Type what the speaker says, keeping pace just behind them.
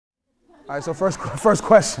All right, so first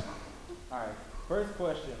question. All right, first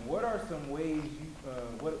question. What are some ways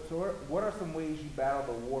what are some ways you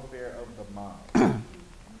battle the warfare of the mind?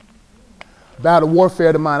 Battle the warfare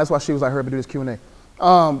of the mind. That's why she was like, "Hurry up and do this Q&A."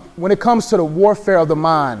 When it comes to the warfare of the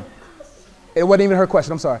mind, it wasn't even her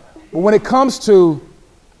question, I'm sorry. But when it comes to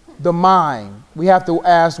the mind, we have to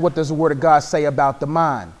ask, what does the Word of God say about the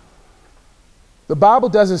mind? The Bible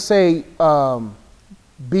doesn't say,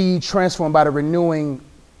 be transformed by the renewing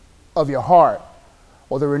of your heart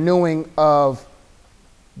or the renewing of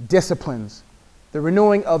disciplines, the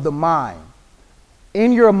renewing of the mind.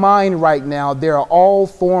 In your mind right now, there are all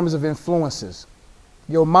forms of influences.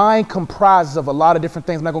 Your mind comprises of a lot of different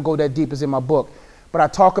things. I'm not going to go that deep, it's in my book. But I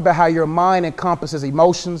talk about how your mind encompasses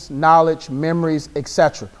emotions, knowledge, memories,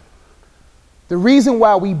 etc. The reason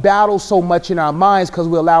why we battle so much in our minds is because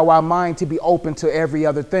we allow our mind to be open to every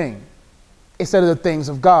other thing instead of the things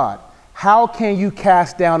of God. How can you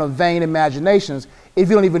cast down a vain imaginations if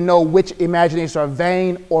you don't even know which imaginations are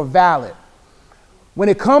vain or valid? When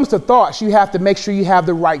it comes to thoughts, you have to make sure you have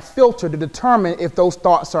the right filter to determine if those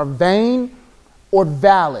thoughts are vain or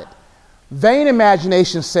valid. Vain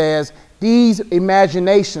imagination says these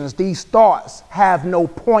imaginations, these thoughts have no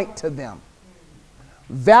point to them.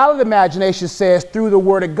 Valid imagination says through the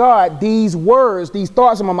Word of God, these words, these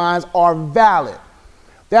thoughts in my mind are valid.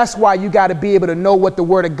 That's why you got to be able to know what the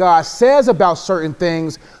Word of God says about certain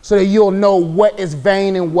things so that you'll know what is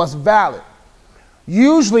vain and what's valid.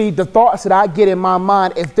 Usually the thoughts that I get in my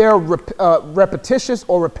mind, if they're repetitious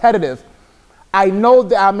or repetitive, I know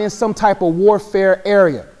that I'm in some type of warfare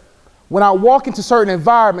area. When I walk into certain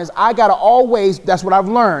environments, I got to always, that's what I've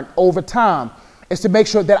learned over time, is to make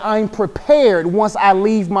sure that I'm prepared once I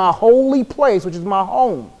leave my holy place, which is my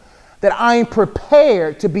home, that I'm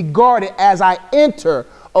prepared to be guarded as I enter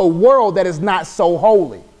a world that is not so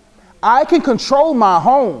holy. I can control my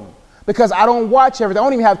home because I don't watch everything. I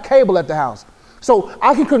don't even have cable at the house. So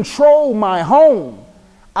I can control my home.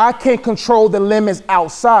 I can't control the limits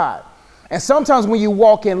outside. And sometimes when you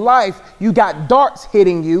walk in life, you got darts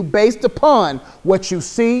hitting you based upon what you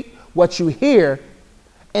see, what you hear,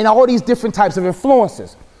 and all these different types of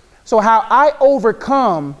influences. So how I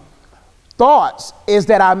overcome thoughts is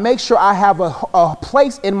that I make sure I have a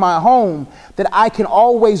place in my home that I can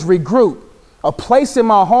always regroup, a place in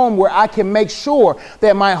my home where I can make sure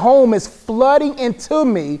that my home is flooding into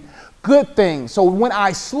me good things. So when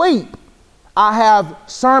I sleep, I have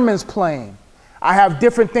sermons playing. I have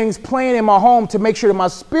different things playing in my home to make sure that my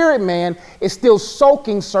spirit man is still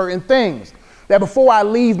soaking certain things. That before I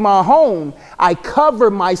leave my home, I cover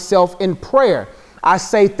myself in prayer. I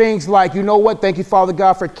say things like, you know what? Thank you, Father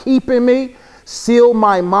God, for keeping me. Seal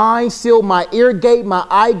my mind, seal my ear gate, my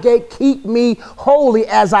eye gate. Keep me holy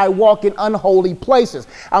as I walk in unholy places.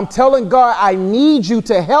 I'm telling God, I need you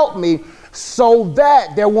to help me so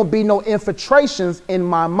that there won't be no infiltrations in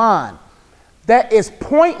my mind. That is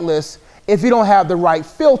pointless if you don't have the right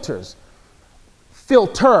filters.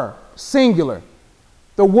 Filter, singular.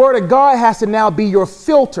 The Word of God has to now be your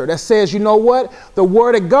filter that says, you know what? The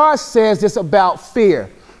Word of God says this about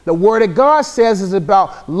fear. The Word of God says this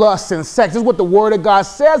about lust and sex. This is what the Word of God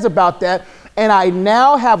says about that. And I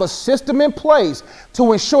now have a system in place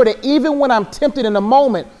to ensure that even when I'm tempted in a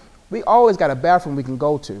moment, we always got a bathroom we can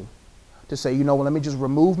go to say, you know what, let me just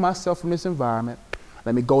remove myself from this environment.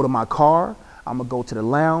 Let me go to my car. I'm going to go to the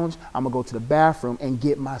lounge. I'm going to go to the bathroom and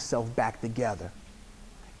get myself back together.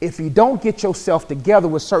 If you don't get yourself together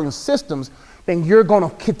with certain systems, then you're going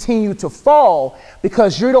to continue to fall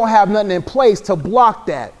because you don't have nothing in place to block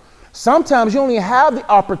that. Sometimes you only have the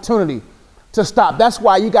opportunity to stop. That's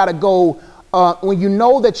why you got to go, when you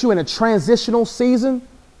know that you're in a transitional season,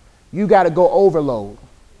 you got to go overload.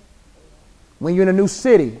 When you're in a new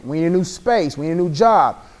city, when you're in a new space, when you're in a new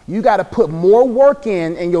job, you got to put more work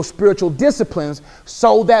in your spiritual disciplines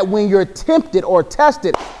so that when you're tempted or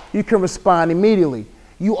tested, you can respond immediately.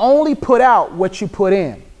 You only put out what you put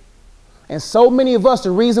in. And so many of us,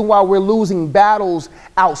 the reason why we're losing battles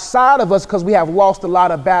outside of us because we have lost a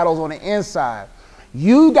lot of battles on the inside.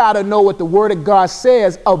 You got to know what the Word of God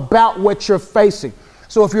says about what you're facing.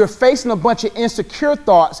 So if you're facing a bunch of insecure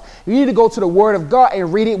thoughts, you need to go to the Word of God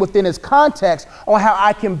and read it within its context on how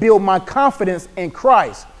I can build my confidence in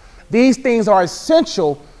Christ. These things are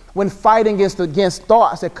essential when fighting against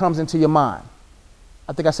thoughts that comes into your mind.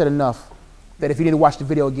 I think I said enough that if you need to watch the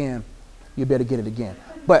video again, you better get it again.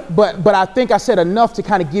 But I think I said enough to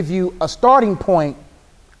kind of give you a starting point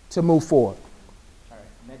to move forward. All right,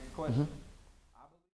 next question.